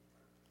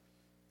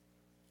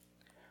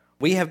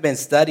We have been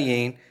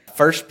studying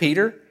 1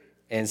 Peter,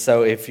 and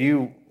so if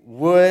you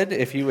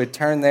would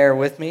turn there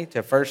with me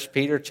to 1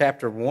 Peter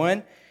chapter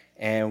 1,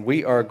 and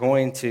we are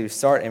going to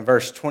start in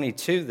verse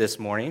 22 this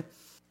morning.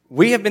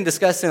 We have been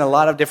discussing a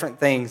lot of different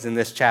things in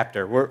this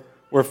chapter.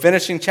 We're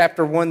finishing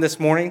chapter 1 this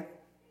morning,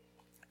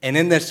 and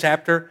in this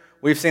chapter,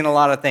 we've seen a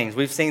lot of things.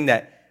 We've seen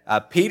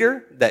that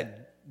Peter,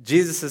 that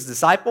Jesus'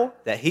 disciple,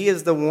 that he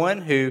is the one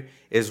who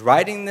is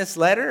writing this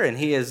letter, and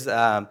he is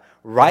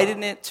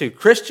writing it to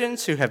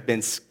Christians who have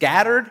been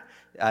scattered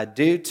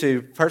due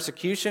to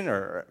persecution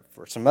or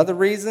for some other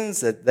reasons,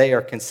 that they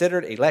are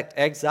considered elect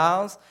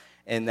exiles,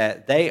 and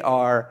that they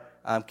are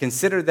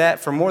considered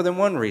that for more than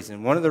one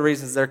reason. One of the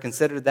reasons they're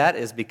considered that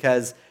is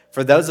because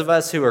for those of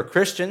us who are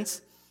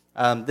Christians,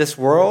 this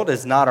world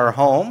is not our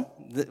home.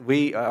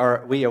 We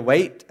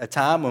await a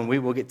time when we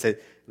will get to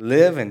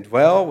live and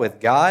dwell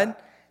with God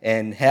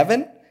in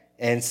heaven,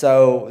 and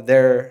so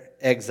they're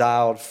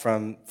exiled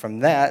from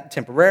that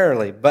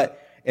temporarily.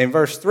 But in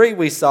verse 3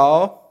 we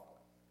saw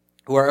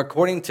where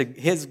according to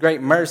his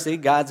great mercy,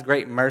 God's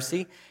great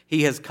mercy,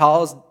 he has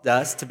caused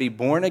us to be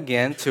born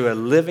again to a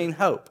living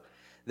hope,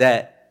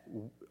 that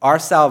our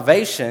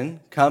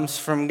salvation comes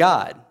from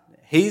God.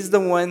 He's the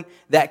one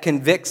that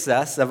convicts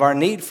us of our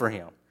need for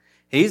him.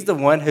 He's the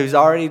one who's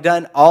already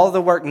done all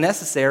the work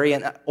necessary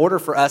in order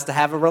for us to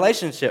have a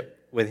relationship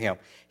with him.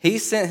 He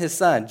sent his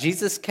son.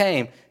 Jesus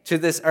came to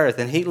this earth,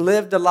 and he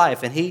lived a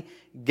life, and he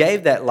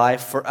gave that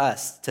life for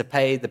us to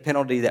pay the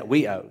penalty that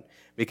we owed.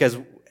 Because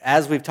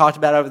as we've talked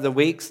about over the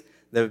weeks,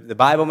 the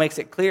Bible makes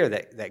it clear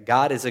that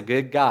God is a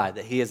good God,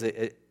 that he is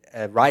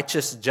a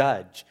righteous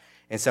judge.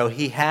 And so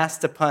he has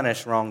to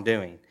punish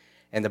wrongdoing.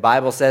 And the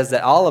Bible says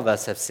that all of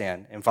us have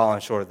sinned and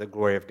fallen short of the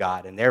glory of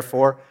God. And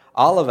therefore,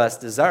 all of us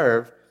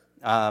deserve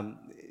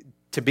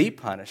to be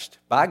punished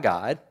by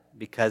God,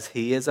 because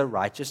he is a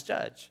righteous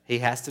judge. He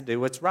has to do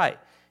what's right,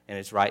 and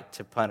it's right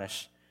to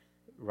punish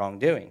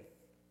wrongdoing.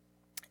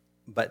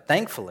 But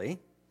thankfully,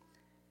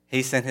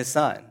 he sent his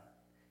son.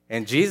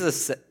 And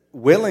Jesus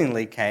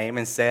willingly came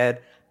and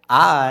said,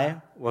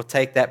 I will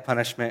take that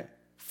punishment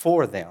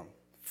for them.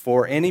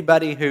 For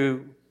anybody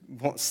who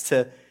wants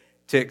to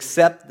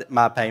accept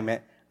my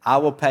payment, I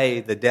will pay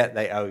the debt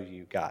they owe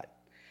you, God.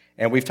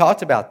 And we've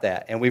talked about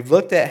that, and we've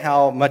looked at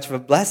how much of a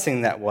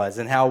blessing that was,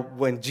 and how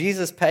when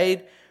Jesus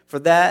paid for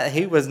that,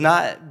 he was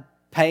not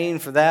paying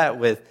for that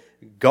with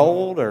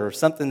gold or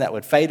something that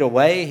would fade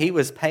away. He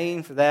was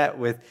paying for that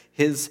with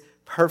his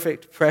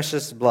perfect,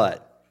 precious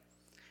blood.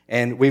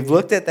 And we've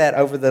looked at that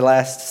over the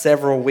last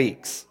several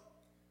weeks.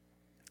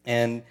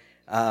 And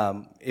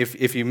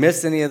if you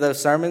missed any of those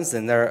sermons,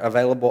 then they're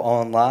available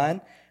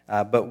online.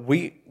 But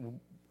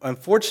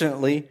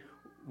unfortunately,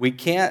 we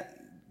can't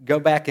go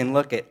back and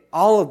look at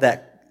all of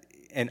that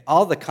and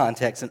all the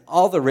context and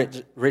all the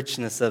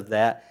richness of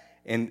that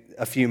in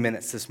a few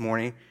minutes this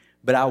morning.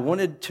 But I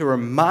wanted to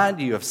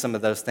remind you of some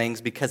of those things,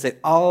 because it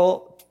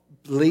all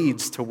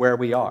leads to where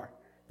we are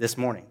this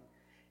morning.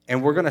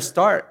 And we're going to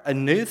start a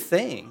new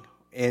thing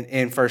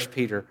in 1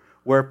 Peter,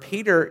 where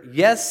Peter,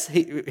 yes,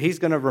 he's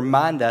going to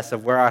remind us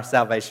of where our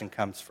salvation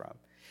comes from.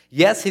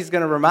 Yes, he's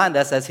going to remind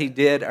us, as he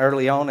did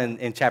early on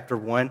in chapter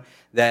 1,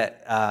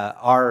 that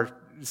our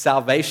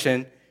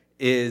salvation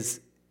is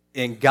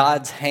in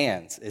God's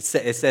hands. It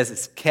says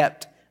it's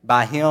kept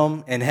by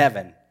him in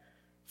heaven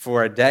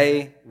for a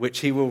day which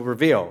he will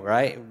reveal,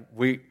 right?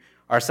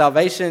 Our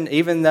salvation,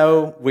 even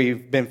though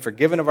we've been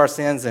forgiven of our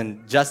sins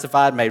and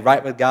justified, made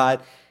right with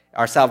God,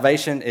 our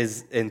salvation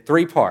is in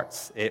three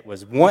parts. It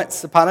was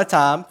once upon a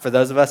time, for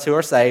those of us who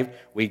are saved,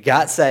 we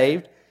got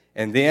saved,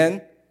 and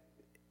then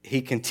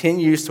he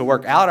continues to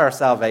work out our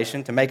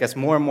salvation to make us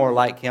more and more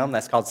like him.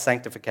 That's called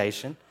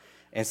sanctification.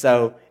 And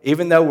so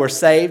even though we're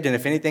saved, and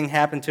if anything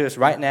happened to us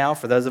right now,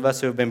 for those of us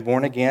who have been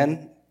born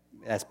again,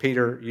 as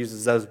Peter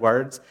uses those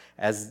words,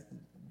 as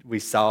we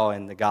saw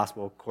in the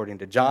gospel according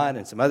to John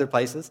and some other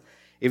places,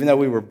 even though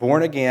we were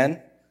born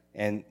again,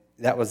 and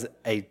that was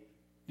a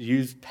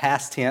used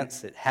past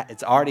tense,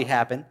 it's already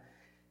happened,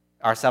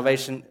 our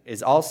salvation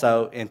is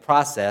also in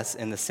process,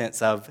 in the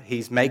sense of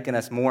he's making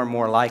us more and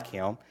more like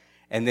him.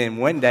 And then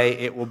one day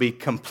it will be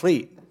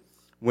complete,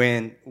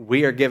 when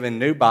we are given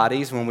new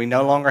bodies, when we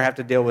no longer have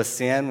to deal with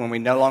sin, when we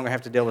no longer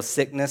have to deal with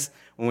sickness,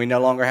 when we no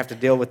longer have to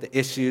deal with the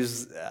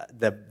issues,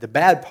 the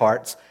bad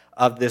parts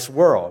of this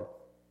world.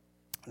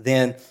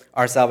 Then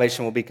our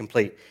salvation will be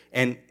complete.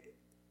 And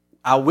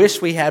I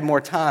wish we had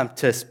more time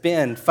to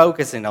spend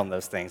focusing on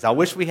those things. I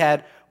wish we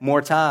had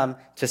more time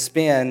to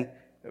spend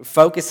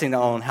focusing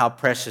on how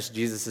precious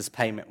Jesus'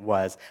 payment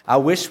was. I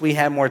wish we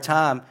had more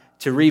time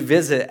to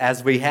revisit,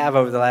 as we have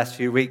over the last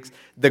few weeks,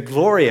 the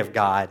glory of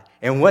God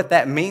and what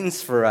that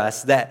means for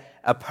us, that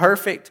a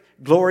perfect,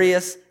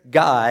 glorious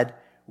God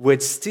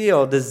would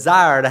still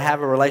desire to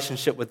have a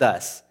relationship with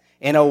us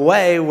in a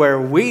way where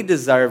we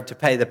deserve to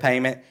pay the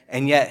payment,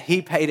 and yet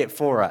he paid it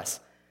for us.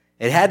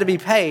 It had to be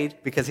paid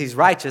because he's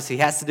righteous. He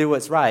has to do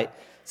what's right.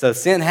 So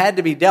sin had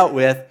to be dealt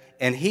with,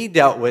 and he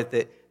dealt with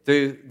it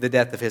through the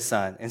death of his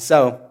son. And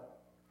so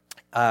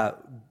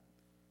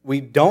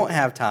we don't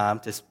have time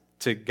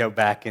to go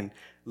back and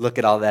look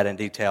at all that in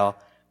detail,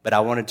 but I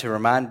wanted to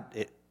remind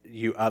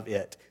you of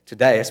it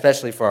today,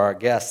 especially for our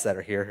guests that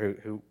are here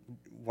who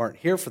weren't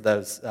here for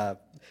those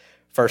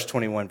first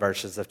 21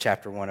 verses of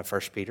chapter 1 of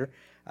 1 Peter.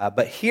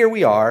 But here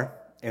we are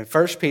in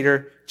 1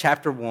 Peter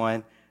chapter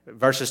 1,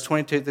 verses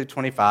 22 through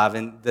 25,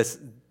 and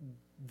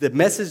the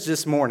message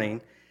this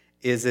morning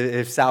is that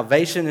if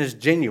salvation is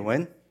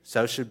genuine,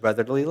 so should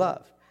brotherly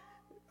love.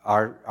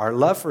 Our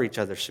love for each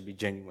other should be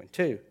genuine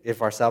too,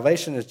 if our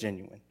salvation is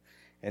genuine.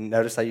 And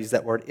notice I use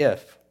that word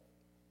if.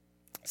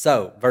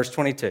 So, verse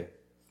 22.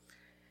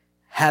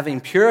 Having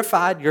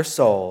purified your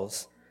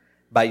souls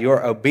by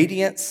your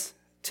obedience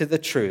to the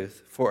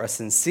truth for a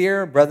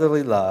sincere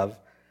brotherly love,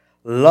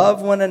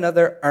 love one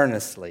another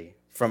earnestly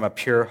from a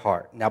pure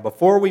heart. Now,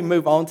 before we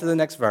move on to the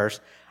next verse,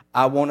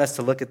 I want us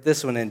to look at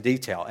this one in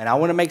detail. And I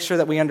want to make sure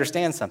that we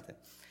understand something.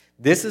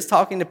 This is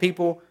talking to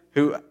people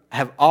who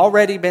have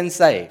already been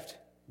saved.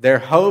 Their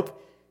hope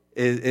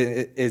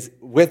is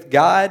with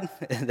God.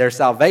 Their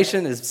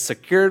salvation is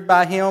secured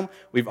by Him.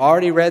 We've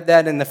already read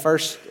that in the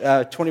first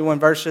 21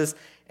 verses.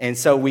 And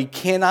so we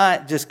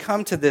cannot just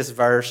come to this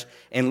verse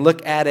and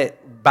look at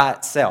it by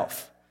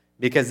itself.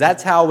 Because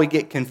that's how we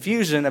get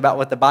confusion about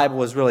what the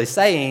Bible is really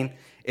saying,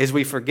 is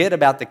we forget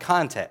about the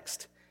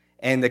context.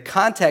 And the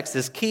context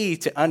is key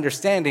to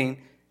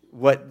understanding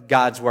what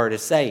God's Word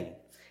is saying.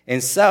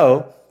 And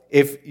so,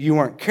 if you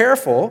weren't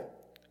careful,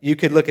 you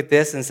could look at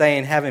this and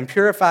saying, having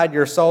purified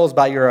your souls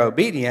by your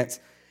obedience,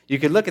 you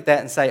could look at that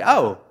and say,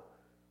 oh,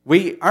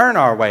 we earn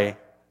our way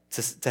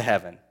to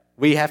heaven.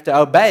 We have to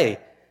obey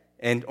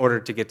in order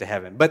to get to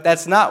heaven. But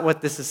that's not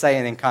what this is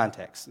saying in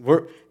context.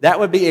 That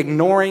would be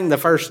ignoring the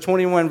first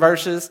 21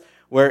 verses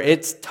where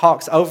it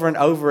talks over and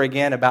over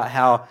again about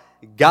how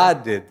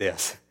God did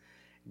this.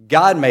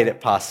 God made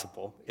it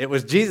possible. It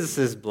was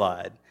Jesus'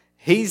 blood.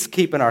 He's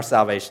keeping our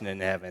salvation in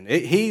heaven.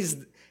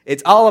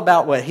 It's all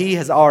about what He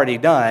has already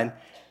done.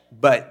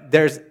 But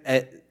there's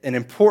an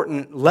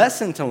important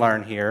lesson to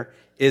learn here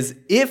is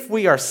if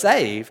we are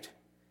saved,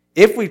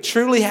 if we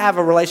truly have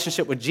a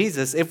relationship with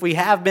Jesus, if we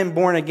have been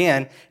born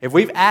again, if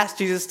we've asked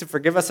Jesus to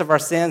forgive us of our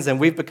sins and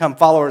we've become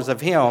followers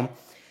of Him,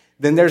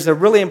 then there's a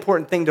really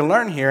important thing to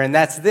learn here, and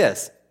that's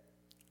this.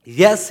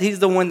 Yes, He's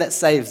the one that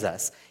saves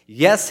us.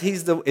 Yes,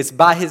 it's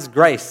by His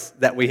grace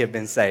that we have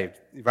been saved,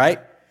 right?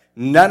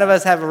 None of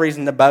us have a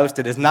reason to boast.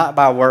 It is not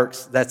by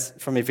works. That's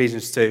from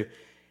Ephesians 2.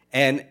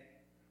 And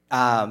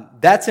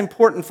that's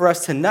important for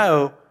us to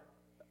know.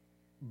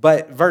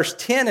 But verse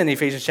 10 in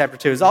Ephesians chapter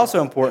 2 is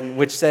also important,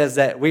 which says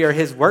that we are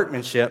His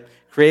workmanship,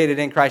 created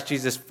in Christ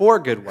Jesus for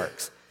good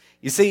works.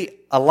 You see,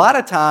 a lot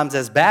of times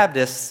as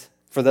Baptists,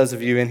 for those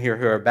of you in here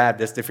who are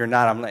Baptists, if you're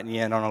not, I'm letting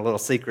you in on a little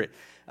secret.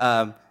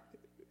 A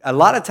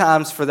lot of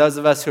times for those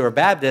of us who are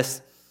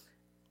Baptists,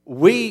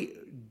 we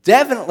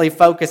definitely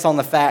focus on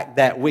the fact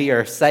that we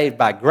are saved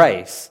by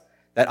grace,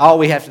 that all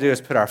we have to do is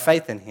put our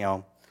faith in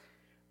Him.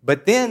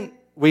 But then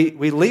we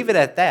leave it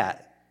at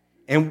that.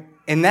 And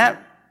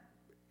that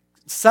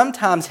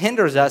sometimes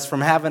hinders us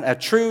from having a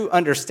true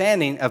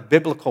understanding of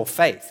biblical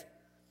faith,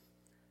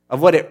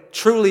 of what it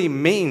truly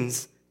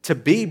means to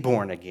be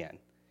born again.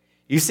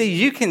 You see,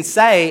 you can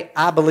say,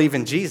 I believe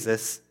in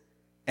Jesus,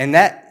 and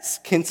that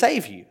can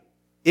save you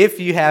if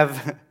you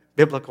have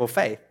biblical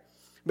faith.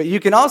 But you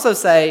can also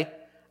say,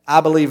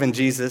 I believe in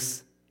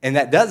Jesus, and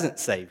that doesn't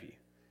save you.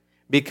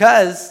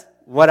 Because,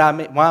 why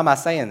am I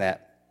saying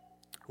that?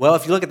 Well,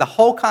 if you look at the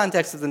whole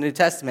context of the New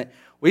Testament,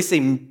 we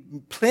see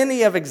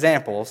plenty of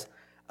examples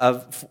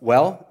of,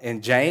 well,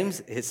 in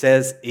James, it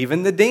says,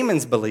 even the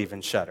demons believe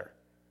and shudder,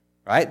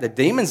 right? The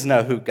demons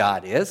know who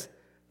God is,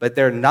 but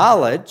their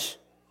knowledge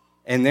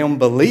and them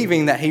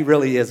believing that He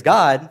really is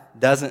God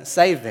doesn't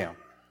save them.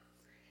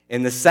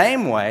 In the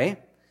same way,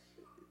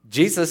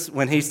 Jesus,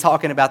 when He's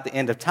talking about the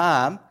end of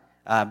time,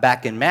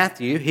 back in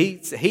Matthew,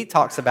 he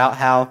talks about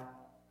how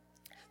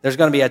there's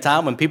going to be a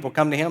time when people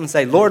come to Him and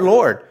say, Lord,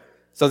 Lord.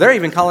 So they're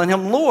even calling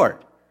Him Lord.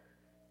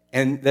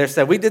 And they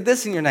say, we did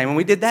this in your name, and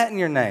we did that in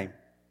your name.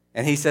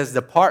 And He says,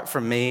 depart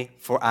from me,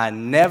 for I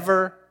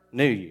never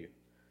knew you.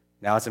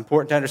 Now, it's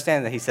important to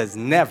understand that He says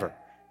never.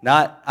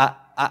 Not,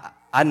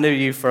 I knew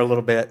you for a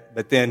little bit,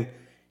 but then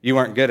you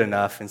weren't good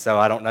enough, and so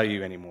I don't know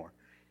you anymore.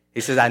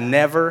 He says, I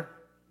never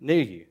knew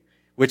you.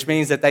 Which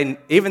means that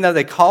even though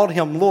they called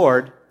Him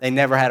Lord, they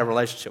never had a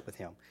relationship with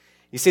Him.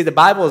 You see, the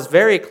Bible is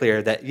very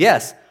clear that,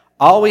 yes,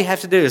 all we have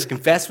to do is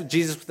confess with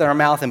Jesus with our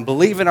mouth and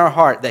believe in our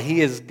heart that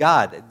He is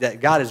God, that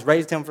God has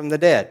raised Him from the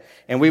dead,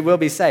 and we will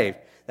be saved.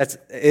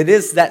 It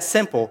is that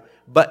simple,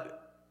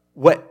 but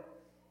what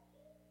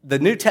the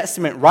New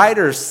Testament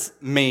writers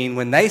mean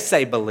when they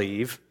say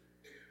believe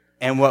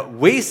and what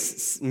we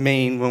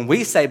mean when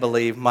we say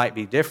believe might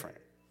be different.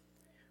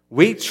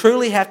 We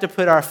truly have to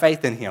put our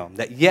faith in Him,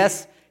 that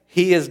yes,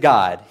 He is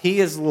God, He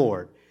is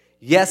Lord.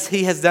 Yes,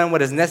 He has done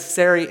what is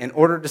necessary in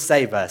order to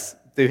save us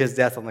through His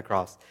death on the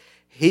cross.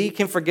 He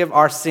can forgive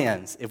our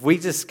sins. If we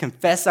just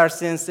confess our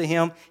sins to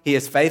Him, He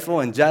is faithful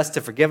and just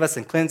to forgive us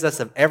and cleanse us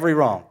of every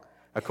wrong,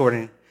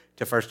 according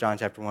to 1 John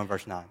chapter 1,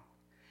 verse 9.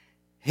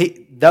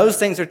 Those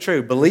things are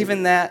true.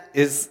 Believing that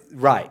is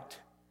right.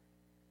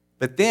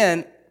 But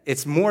then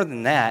it's more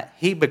than that.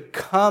 He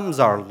becomes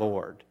our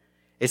Lord.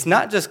 It's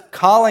not just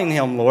calling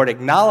him Lord,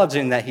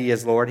 acknowledging that he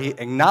is Lord,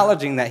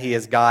 acknowledging that he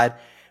is God,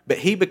 but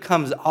he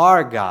becomes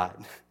our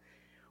God.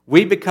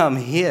 We become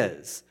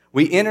his.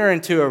 We enter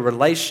into a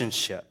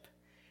relationship.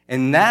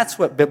 And that's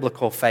what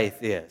biblical faith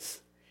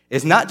is.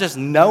 It's not just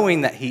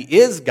knowing that he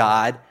is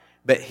God,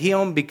 but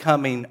him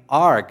becoming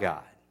our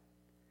God.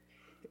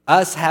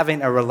 Us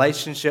having a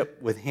relationship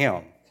with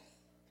him.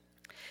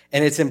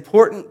 And it's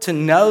important to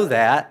know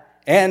that,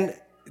 and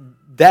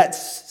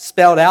that's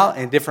spelled out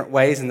in different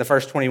ways in the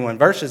first 21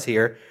 verses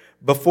here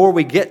before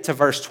we get to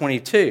verse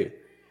 22.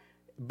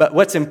 But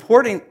what's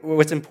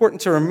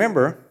important to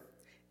remember,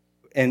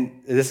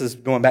 and this is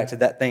going back to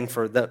that thing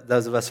for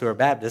those of us who are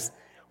Baptists,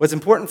 what's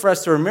important for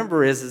us to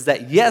remember is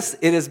that yes,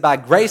 it is by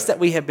grace that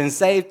we have been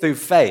saved through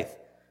faith.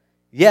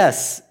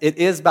 Yes, it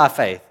is by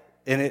faith.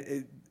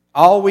 And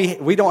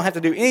we don't have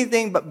to do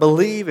anything but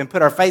believe and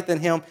put our faith in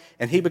him,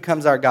 and he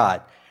becomes our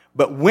God.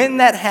 But when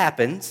that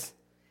happens,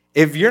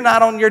 if you're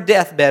not on your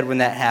deathbed when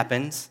that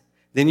happens,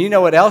 then you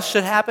know what else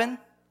should happen?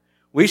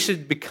 We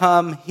should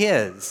become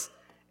his.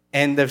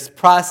 And the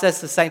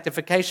process of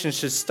sanctification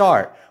should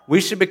start. We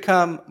should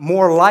become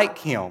more like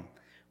him.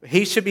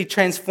 He should be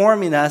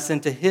transforming us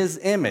into his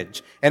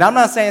image. And I'm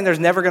not saying there's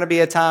never going to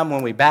be a time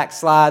when we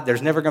backslide.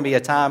 There's never going to be a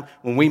time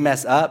when we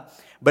mess up.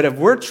 But if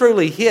we're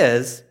truly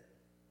his,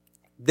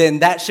 then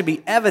that should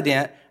be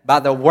evident by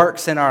the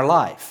works in our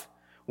life.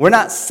 We're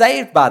not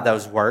saved by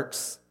those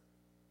works.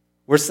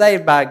 We're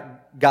saved by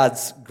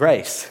God's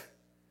grace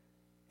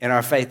and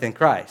our faith in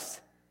Christ.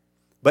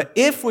 But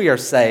if we are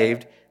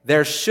saved,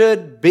 there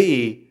should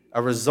be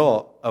a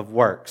result of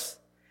works.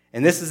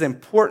 And this is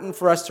important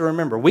for us to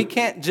remember. We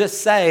can't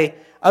just say,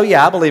 oh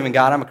yeah, I believe in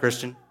God, I'm a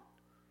Christian,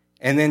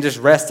 and then just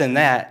rest in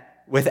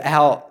that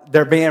without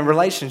there being a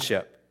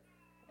relationship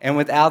and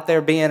without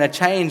there being a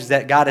change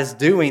that God is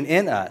doing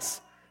in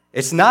us.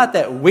 It's not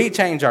that we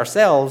change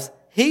ourselves,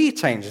 he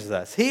changes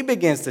us. He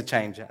begins to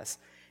change us.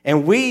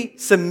 And we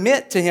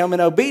submit to him in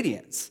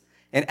obedience.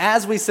 And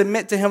as we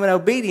submit to him in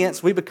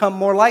obedience, we become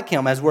more like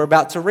him, as we're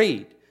about to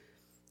read.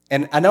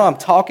 And I know I'm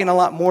talking a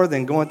lot more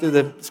than going through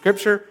the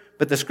scripture,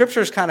 but the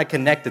scripture is kind of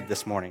connected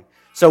this morning.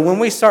 So when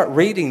we start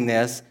reading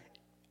this,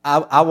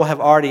 I will have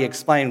already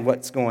explained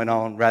what's going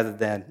on rather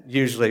than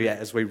usually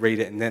as we read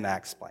it and then I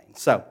explain.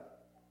 So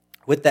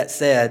with that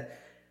said,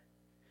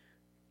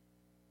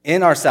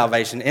 in our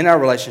salvation, in our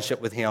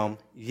relationship with him,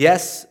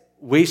 yes,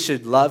 we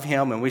should love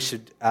him and we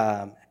should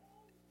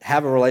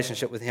have a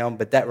relationship with him,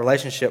 but that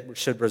relationship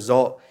should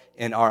result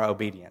in our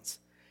obedience.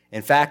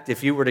 In fact,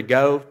 if you were to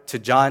go to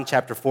John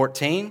chapter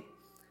 14,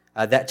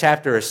 that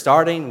chapter is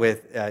starting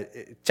with,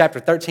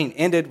 chapter 13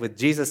 ended with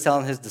Jesus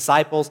telling his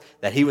disciples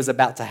that he was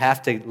about to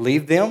have to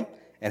leave them,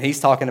 and he's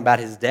talking about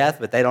his death,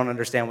 but they don't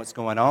understand what's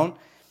going on.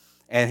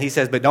 And he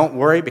says, but don't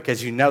worry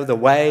because you know the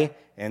way.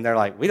 And they're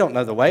like, we don't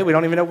know the way. We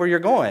don't even know where you're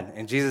going.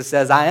 And Jesus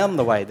says, I am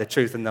the way, the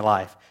truth, and the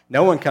life.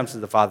 No one comes to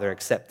the Father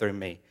except through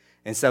me.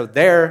 And so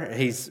there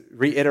he's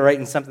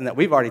reiterating something that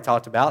we've already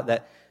talked about,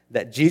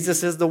 that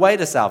Jesus is the way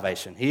to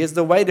salvation. He is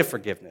the way to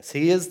forgiveness.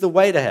 He is the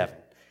way to heaven.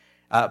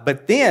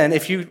 But then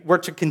if you were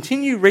to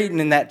continue reading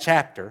in that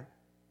chapter,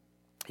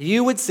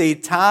 you would see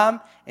time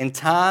and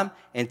time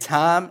and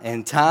time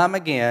and time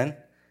again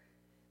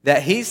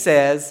that he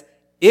says,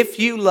 if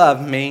you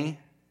love me,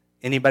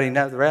 anybody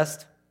know the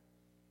rest?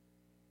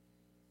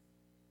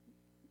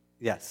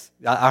 Yes,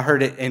 I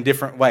heard it in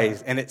different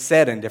ways, and it's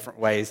said in different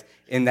ways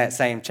in that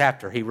same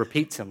chapter. He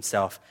repeats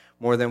himself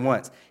more than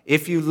once.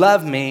 If you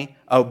love me,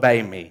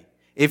 obey me.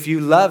 If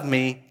you love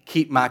me,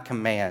 keep my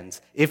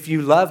commands. If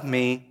you love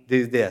me,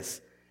 do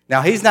this.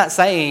 Now, he's not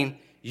saying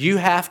you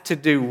have to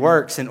do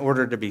works in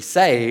order to be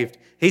saved.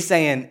 He's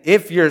saying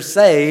if you're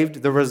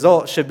saved, the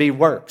result should be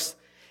works.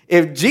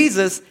 If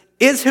Jesus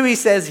is who he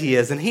says he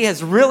is, and he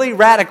has really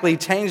radically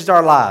changed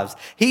our lives,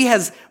 he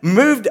has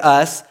moved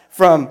us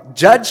from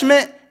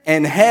judgment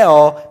and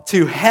hell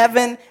to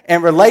heaven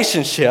and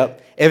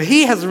relationship. If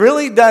he has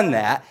really done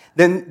that,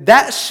 then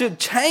that should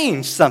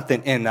change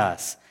something in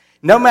us.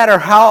 No matter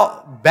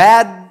how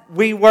bad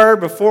we were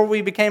before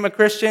we became a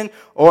Christian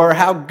or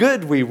how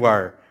good we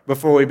were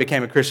before we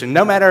became a Christian.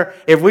 No matter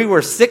if we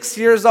were 6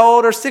 years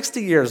old or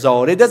 60 years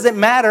old. It doesn't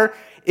matter.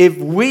 If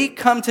we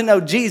come to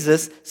know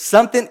Jesus,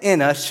 something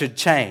in us should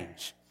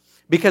change.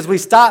 Because we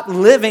stop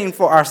living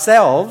for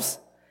ourselves.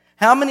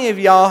 How many of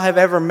y'all have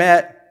ever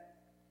met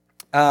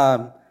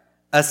a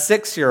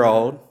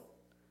 6-year-old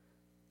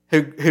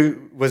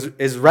who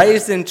is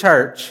raised in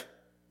church?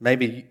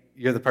 Maybe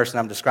you're the person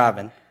I'm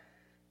describing.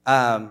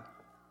 And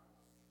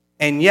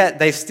yet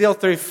they still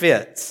threw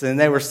fits, and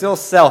they were still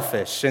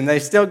selfish, and they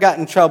still got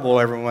in trouble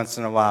every once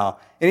in a while.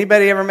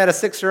 Anybody ever met a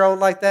 6-year-old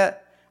like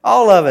that?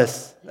 All of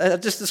us. I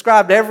just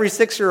described every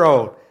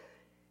 6-year-old.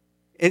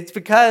 It's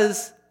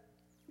because,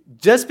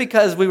 just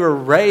because we were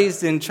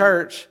raised in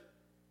church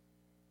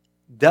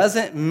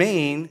doesn't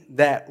mean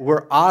that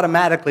we're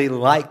automatically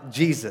like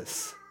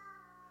Jesus.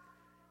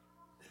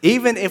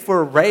 Even if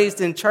we're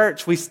raised in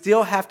church, we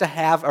still have to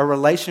have a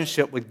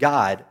relationship with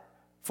God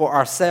for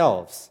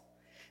ourselves.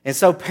 And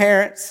so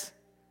parents,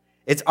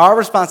 it's our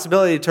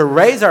responsibility to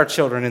raise our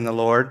children in the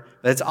Lord,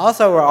 but it's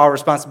also our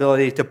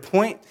responsibility to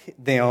point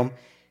them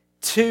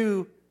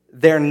to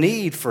their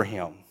need for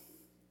Him.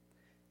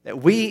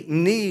 That we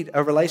need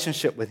a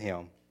relationship with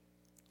Him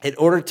in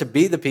order to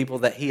be the people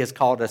that He has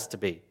called us to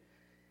be.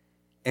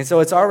 And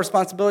so it's our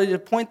responsibility to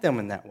point them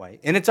in that way.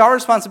 And it's our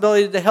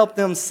responsibility to help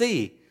them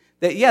see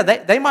that, yeah,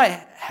 they might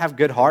have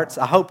good hearts.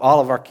 I hope all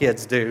of our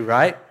kids do,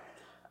 right?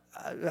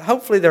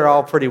 Hopefully they're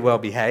all pretty well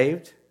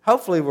behaved.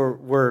 Hopefully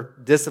we're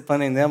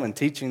disciplining them and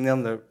teaching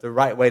them the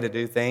right way to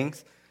do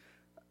things.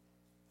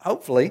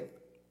 Hopefully.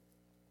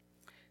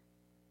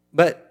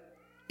 But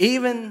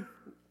even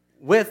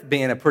with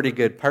being a pretty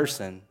good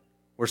person,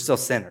 we're still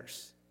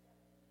sinners.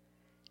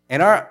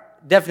 And our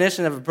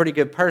definition of a pretty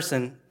good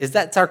person is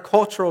that's our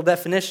cultural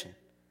definition.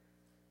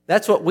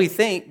 That's what we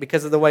think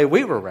because of the way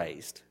we were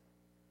raised.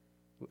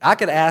 I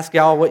could ask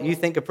y'all what you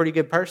think a pretty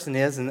good person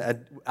is,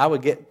 and I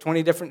would get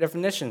 20 different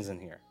definitions in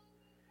here.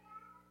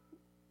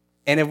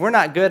 And if we're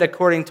not good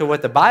according to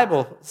what the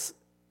Bible's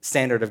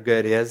standard of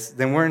good is,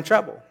 then we're in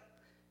trouble.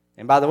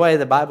 And by the way,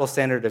 the Bible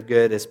standard of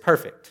good is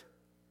perfect.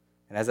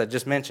 And as I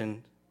just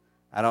mentioned,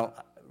 I don't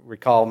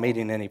recall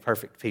meeting any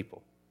perfect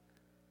people.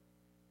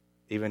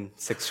 Even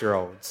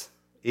 6-year-olds,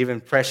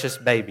 even precious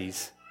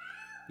babies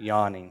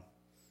yawning.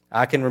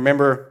 I can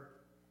remember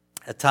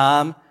a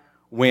time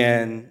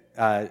when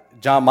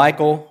John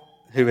Michael,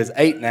 who is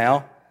 8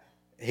 now,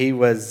 he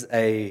was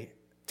a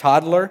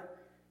toddler,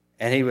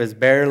 and he was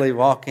barely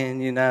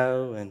walking,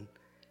 and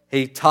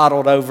he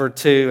toddled over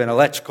to an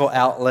electrical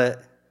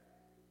outlet,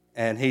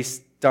 and he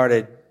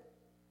started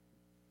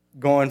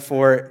going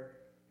for it,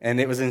 and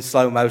it was in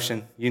slow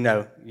motion.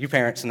 You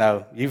parents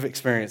know, you've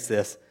experienced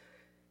this.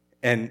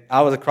 And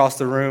I was across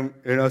the room,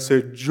 and I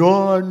said,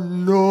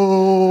 "John,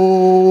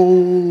 no."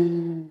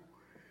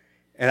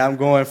 And I'm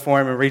going for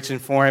him and reaching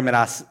for him, and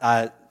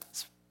I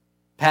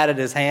patted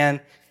his hand,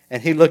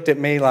 and he looked at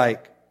me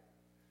like,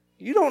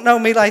 "You don't know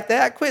me like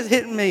that. Quit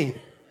hitting me."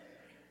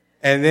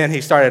 And then he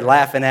started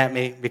laughing at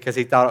me because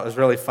he thought it was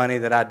really funny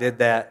that I did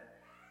that.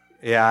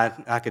 Yeah,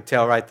 I could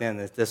tell right then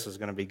that this was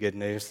going to be good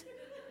news.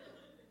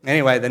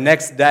 Anyway, the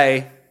next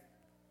day,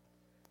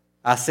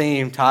 I see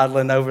him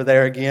toddling over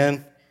there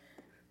again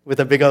with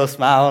a big old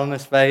smile on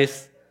his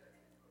face.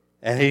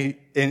 And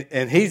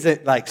he's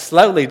like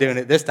slowly doing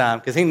it this time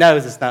because he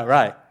knows it's not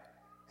right.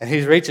 And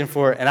he's reaching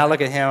for it. And I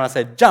look at him and I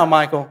said, "John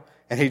Michael."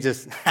 And he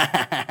just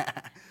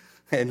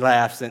and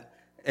laughs.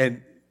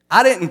 And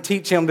I didn't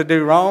teach him to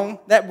do wrong.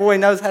 That boy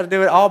knows how to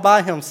do it all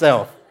by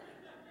himself.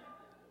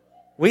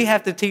 We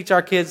have to teach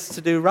our kids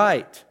to do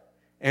right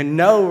and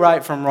know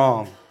right from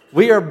wrong.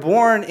 We are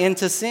born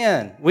into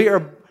sin. We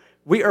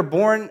are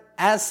born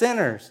as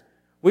sinners.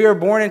 We are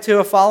born into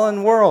a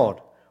fallen world.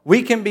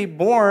 We can be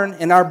born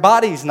and our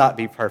bodies not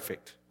be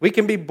perfect. We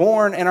can be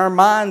born and our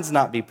minds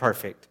not be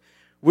perfect.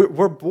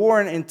 We're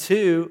born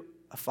into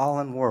a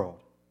fallen world.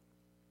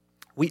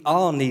 We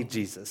all need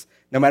Jesus,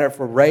 no matter if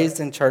we're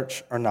raised in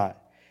church or not.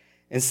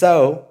 And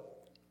so,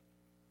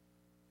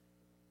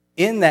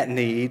 in that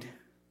need,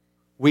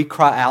 we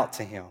cry out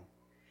to Him.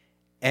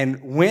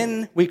 And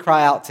when we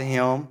cry out to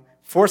Him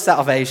for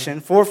salvation,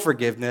 for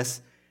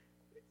forgiveness,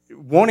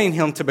 wanting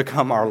Him to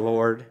become our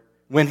Lord,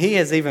 when He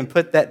has even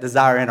put that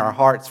desire in our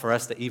hearts for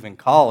us to even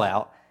call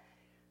out,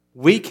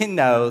 we can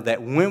know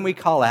that when we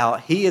call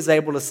out, He is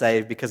able to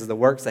save because of the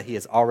works that He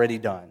has already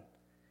done.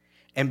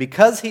 And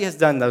because He has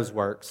done those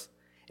works,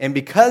 and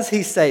because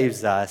He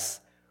saves us,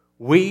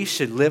 we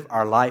should live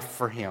our life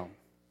for Him.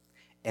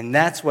 And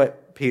that's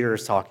what Peter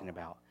is talking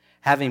about.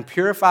 Having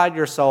purified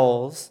your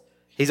souls,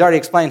 he's already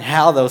explained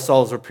how those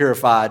souls were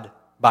purified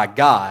by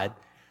God,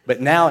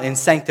 but now in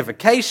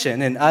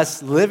sanctification, in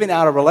us living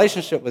out a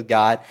relationship with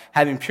God,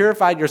 having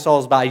purified your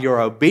souls by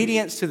your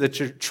obedience to the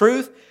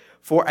truth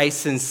for a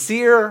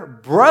sincere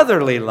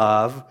brotherly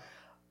love,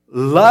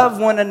 love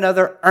one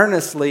another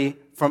earnestly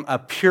from a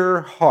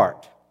pure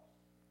heart.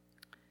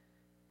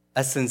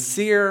 A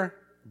sincere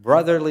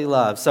brotherly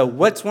love. So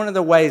what's one of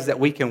the ways that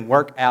we can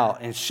work out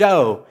and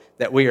show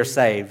that we are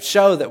saved,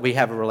 show that we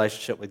have a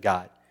relationship with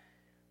God?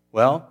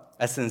 Well,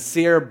 a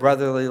sincere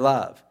brotherly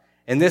love.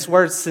 And this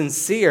word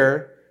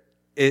sincere,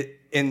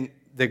 in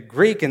the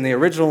Greek, in the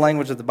original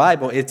language of the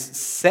Bible, it's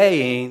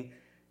saying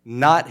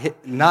not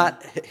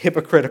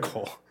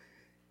hypocritical.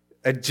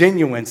 A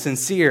genuine,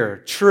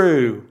 sincere,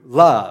 true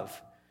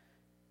love.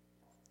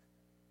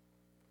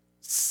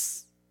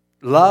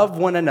 Love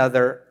one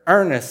another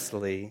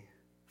earnestly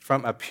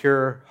from a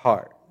pure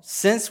heart.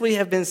 Since we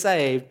have been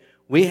saved,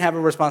 we have a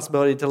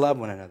responsibility to love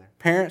one another.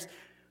 Parents,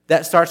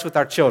 that starts with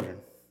our children.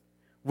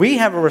 We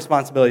have a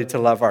responsibility to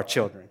love our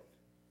children.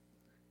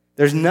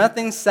 There's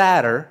nothing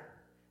sadder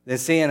than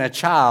seeing a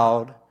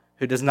child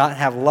who does not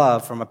have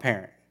love from a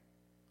parent.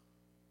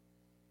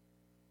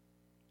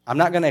 I'm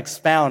not going to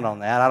expound on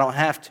that. I don't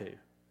have to.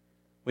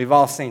 We've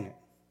all seen it.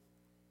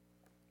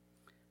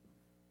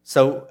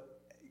 So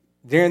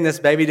during this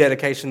baby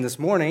dedication this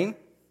morning,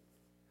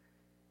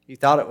 you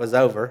thought it was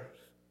over.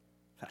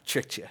 I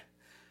tricked you.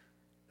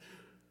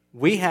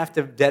 We have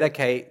to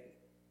dedicate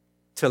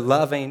to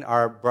loving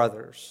our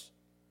brothers.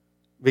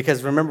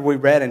 Because remember, we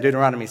read in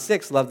Deuteronomy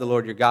 6, love the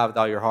Lord your God with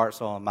all your heart,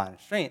 soul, and mind and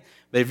strength.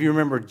 But if you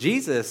remember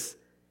Jesus,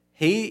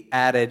 he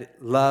added,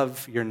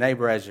 love your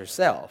neighbor as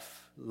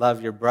yourself.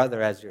 Love your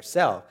brother as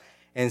yourself.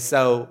 And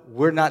so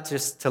we're not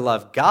just to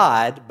love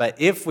God, but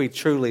if we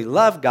truly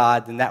love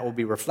God, then that will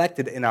be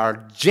reflected in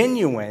our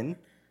genuine,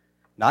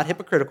 not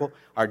hypocritical,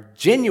 our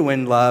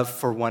genuine love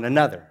for one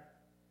another.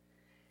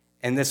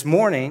 And this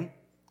morning,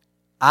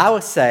 I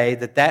would say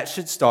that that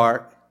should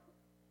start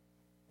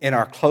in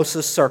our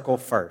closest circle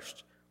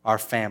first, our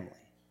family.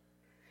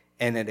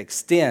 And it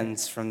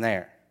extends from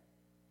there.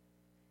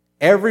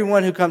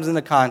 Everyone who comes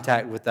into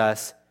contact with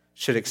us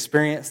should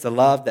experience the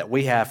love that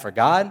we have for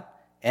God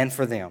and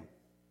for them.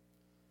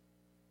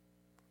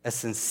 A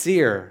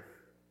sincere,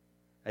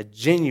 a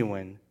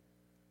genuine,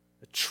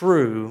 a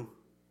true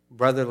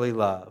brotherly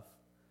love.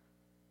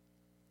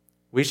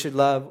 We should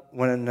love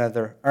one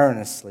another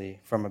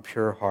earnestly from a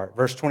pure heart.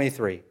 Verse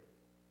 23.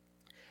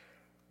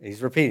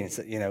 He's repeating,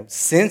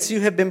 since you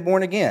have been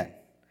born again,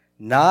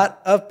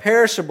 not of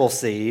perishable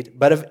seed,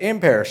 but of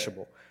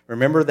imperishable.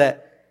 Remember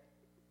that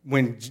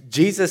when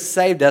Jesus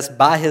saved us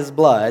by his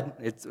blood,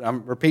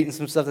 I'm repeating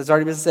some stuff that's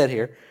already been said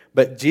here,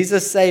 but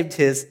Jesus saved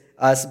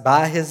us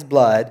by his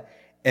blood,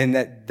 and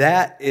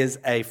that is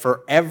a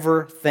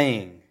forever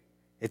thing.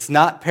 It's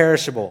not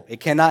perishable. It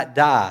cannot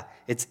die.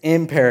 It's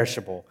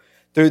imperishable.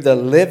 Through the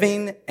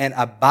living and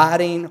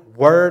abiding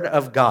Word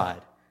of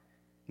God.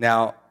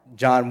 Now,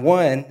 John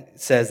 1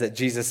 says that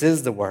Jesus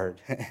is the Word,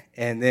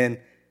 and then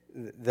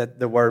that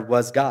the Word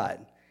was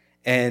God.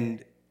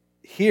 And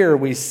here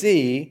we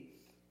see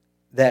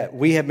that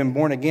we have been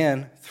born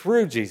again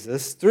through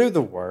Jesus, through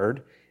the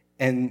Word,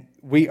 and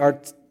we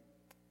are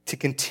to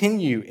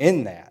continue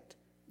in that,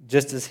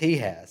 just as he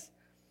has.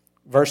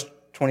 Verse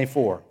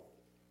 24.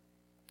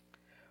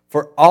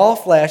 For all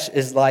flesh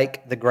is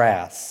like the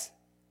grass,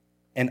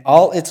 and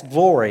all its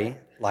glory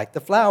like the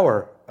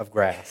flower of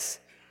grass.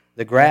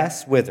 The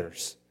grass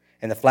withers,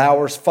 and the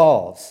flower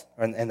falls.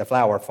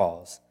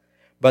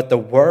 But the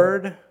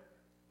word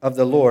of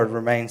the Lord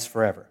remains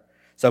forever.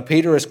 So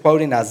Peter is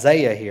quoting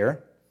Isaiah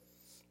here,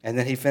 and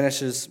then he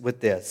finishes with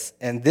this.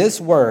 And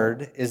this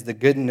word is the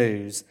good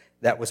news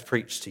that was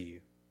preached to you.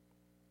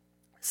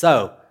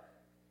 So,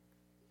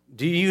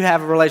 do you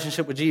have a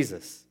relationship with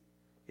Jesus?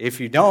 If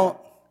you don't,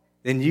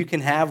 then you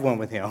can have one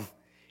with him.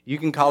 You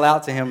can call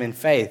out to him in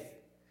faith.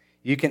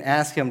 You can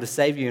ask him to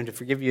save you and to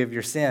forgive you of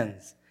your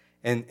sins.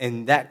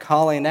 And that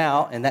calling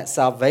out and that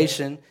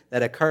salvation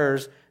that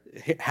occurs,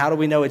 how do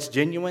we know it's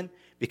genuine?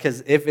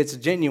 Because if it's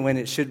genuine,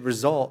 it should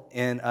result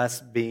in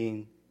us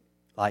being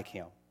like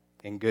him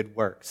in good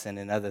works and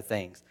in other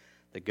things.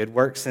 The good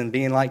works and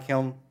being like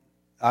him,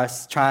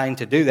 us trying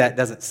to do that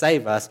doesn't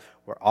save us.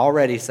 We're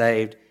already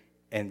saved,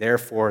 and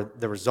therefore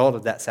the result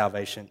of that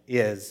salvation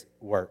is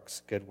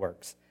works, good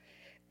works.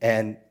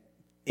 And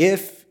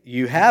if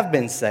you have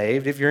been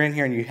saved, if you're in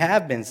here and you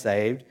have been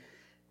saved,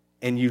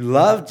 and you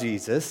love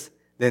Jesus,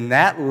 then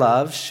that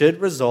love should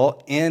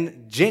result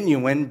in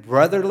genuine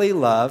brotherly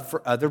love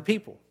for other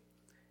people.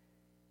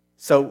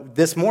 So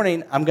this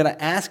morning, I'm going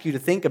to ask you to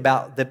think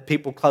about the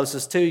people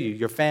closest to you,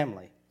 your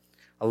family.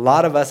 A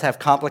lot of us have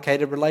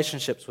complicated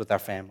relationships with our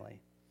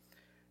family.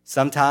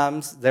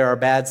 Sometimes there are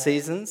bad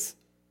seasons.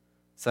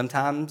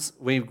 Sometimes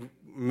we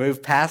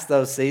move past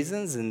those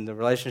seasons and the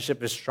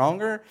relationship is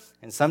stronger.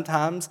 And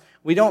sometimes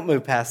we don't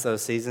move past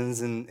those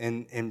seasons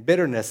and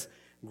bitterness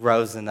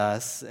grows in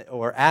us,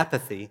 or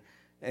apathy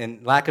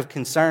and lack of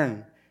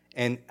concern.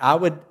 And I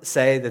would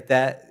say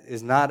that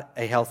is not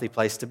a healthy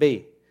place to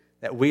be.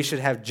 That we should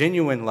have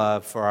genuine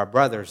love for our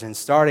brothers, and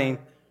starting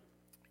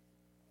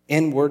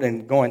inward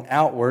and going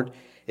outward.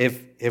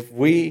 If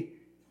we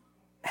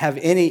have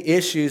any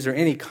issues or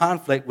any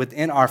conflict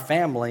within our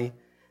family,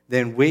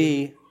 then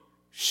we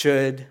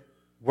should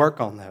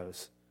work on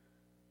those.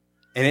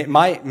 And it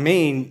might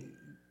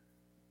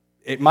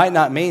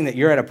not mean that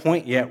you're at a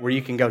point yet where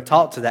you can go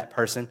talk to that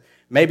person.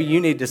 Maybe you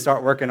need to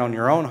start working on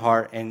your own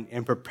heart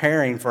and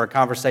preparing for a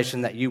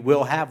conversation that you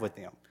will have with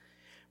them.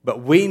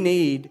 But we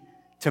need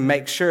to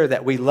make sure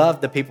that we love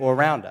the people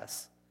around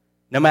us.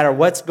 No matter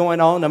what's going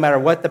on, no matter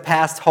what the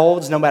past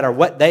holds, no matter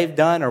what they've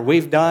done or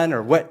we've done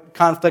or what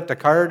conflict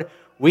occurred,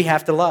 we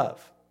have to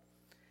love.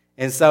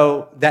 And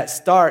so that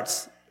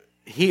starts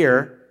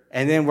here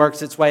and then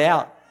works its way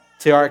out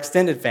to our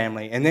extended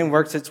family, and then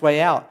works its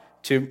way out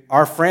to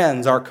our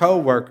friends, our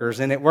co-workers,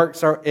 and it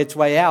works its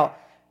way out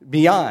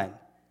beyond.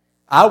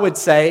 I would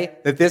say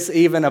that this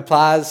even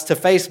applies to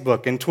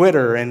Facebook and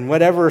Twitter and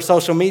whatever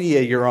social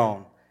media you're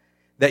on,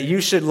 that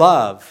you should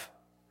love.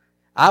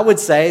 I would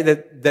say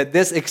that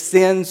this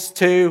extends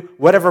to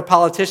whatever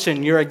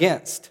politician you're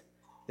against,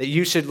 that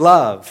you should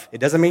love. It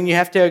doesn't mean you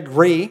have to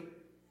agree,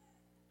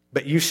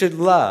 but you should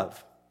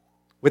love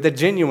with a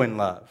genuine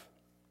love.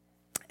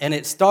 And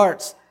it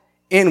starts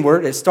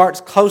inward. It starts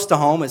close to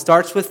home. It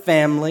starts with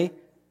family,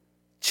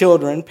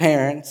 children,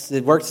 parents.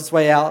 It works its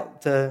way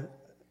out to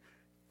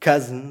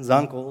cousins,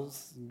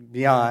 uncles,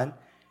 beyond.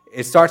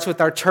 It starts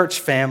with our church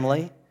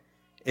family.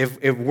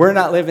 If we're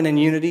not living in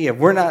unity, if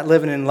we're not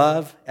living in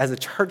love as a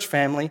church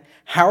family,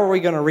 how are we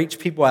going to reach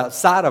people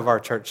outside of our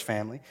church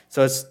family?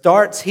 So it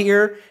starts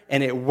here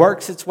and it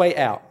works its way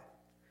out.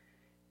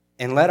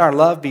 And let our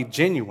love be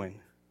genuine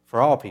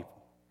for all people.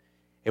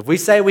 If we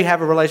say we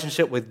have a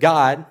relationship with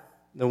God,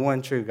 the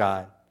one true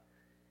God,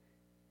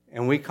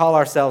 and we call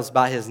ourselves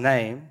by his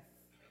name,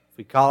 if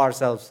we call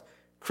ourselves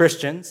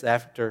Christians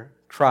after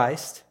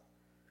Christ,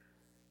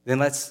 then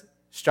let's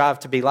strive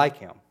to be like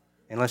him.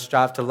 And let's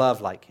strive to love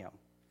like him.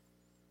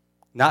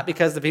 Not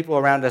because the people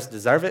around us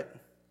deserve it,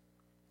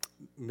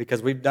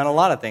 because we've done a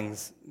lot of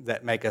things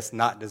that make us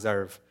not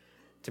deserve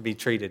to be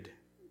treated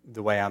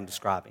the way I'm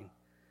describing.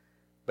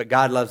 But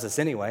God loves us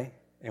anyway,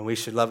 and we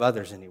should love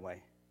others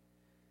anyway.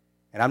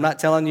 And I'm not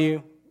telling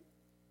you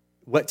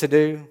what to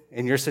do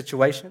in your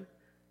situation.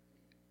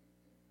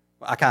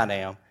 Well, I kind of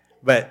am,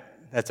 but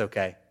that's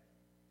okay.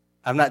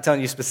 I'm not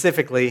telling you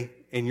specifically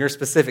in your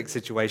specific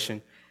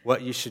situation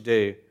what you should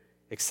do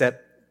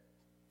except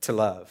to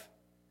love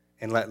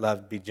and let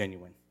love be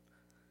genuine.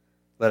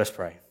 Let us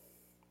pray.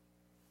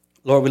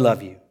 Lord, we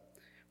love you.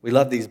 We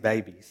love these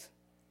babies.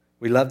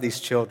 We love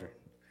these children.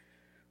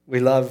 We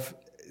love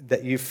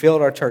that you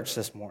filled our church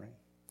this morning.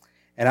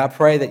 And I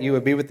pray that you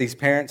would be with these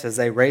parents as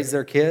they raise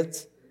their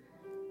kids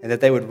and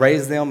that they would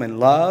raise them in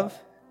love,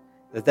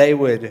 that they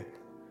would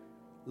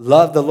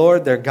love the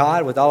Lord, their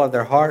God, with all of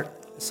their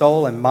heart,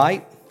 soul, and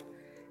might,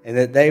 and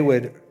that they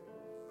would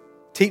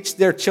teach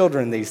their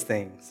children these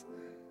things,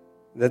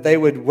 that they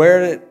would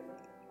wear it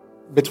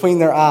between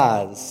their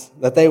eyes,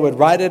 that they would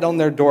write it on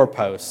their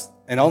doorposts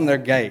and on their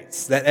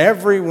gates, that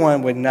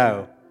everyone would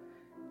know,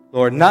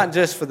 Lord, not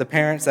just for the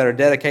parents that are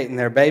dedicating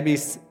their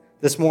babies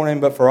this morning,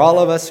 but for all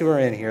of us who are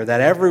in here,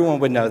 that everyone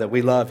would know that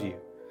we love you,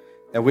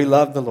 that we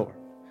love the Lord,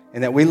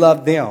 and that we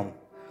love them.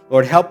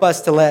 Lord, help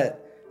us to let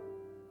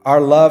our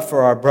love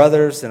for our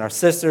brothers and our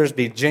sisters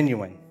be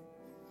genuine.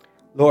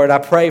 Lord, I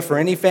pray for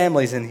any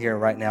families in here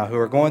right now who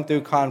are going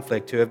through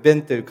conflict, who have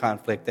been through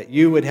conflict, that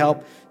you would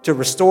help to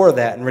restore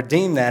that and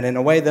redeem that in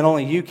a way that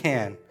only you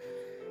can.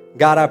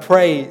 God, I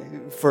pray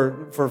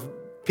for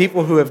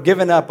people who have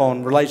given up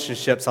on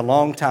relationships a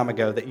long time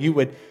ago, that you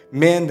would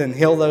mend and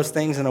heal those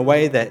things in a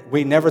way that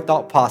we never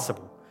thought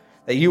possible,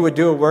 that you would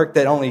do a work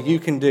that only you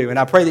can do. And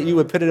I pray that you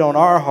would put it on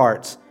our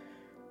hearts,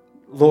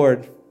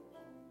 Lord,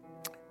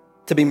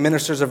 to be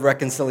ministers of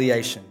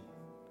reconciliation,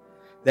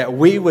 that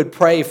we would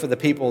pray for the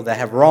people that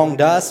have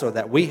wronged us or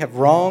that we have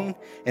wronged,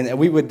 and that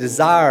we would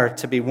desire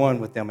to be one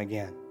with them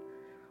again.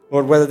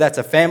 Lord, whether that's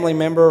a family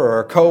member or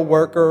a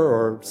co-worker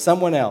or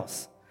someone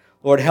else,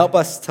 Lord, help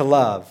us to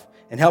love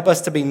and help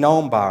us to be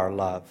known by our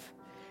love.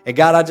 And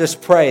God, I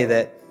just pray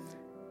that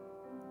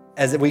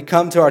as we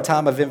come to our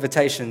time of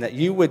invitation, that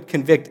you would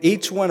convict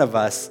each one of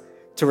us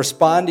to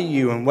respond to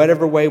you in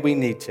whatever way we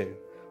need to.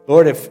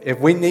 Lord, if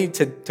we need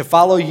to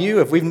follow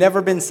you, if we've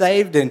never been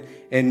saved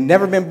and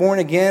never been born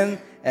again,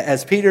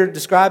 as Peter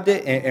described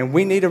it, and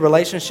we need a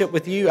relationship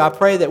with you, I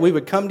pray that we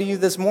would come to you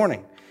this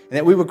morning and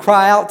that we would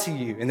cry out to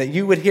you and that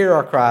you would hear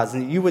our cries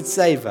and that you would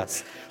save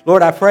us.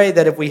 Lord, I pray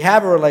that if we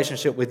have a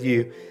relationship with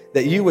you,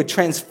 that you would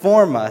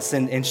transform us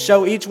and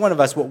show each one of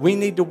us what we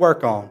need to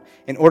work on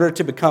in order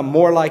to become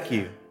more like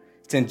you.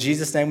 It's in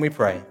Jesus' name we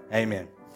pray. Amen.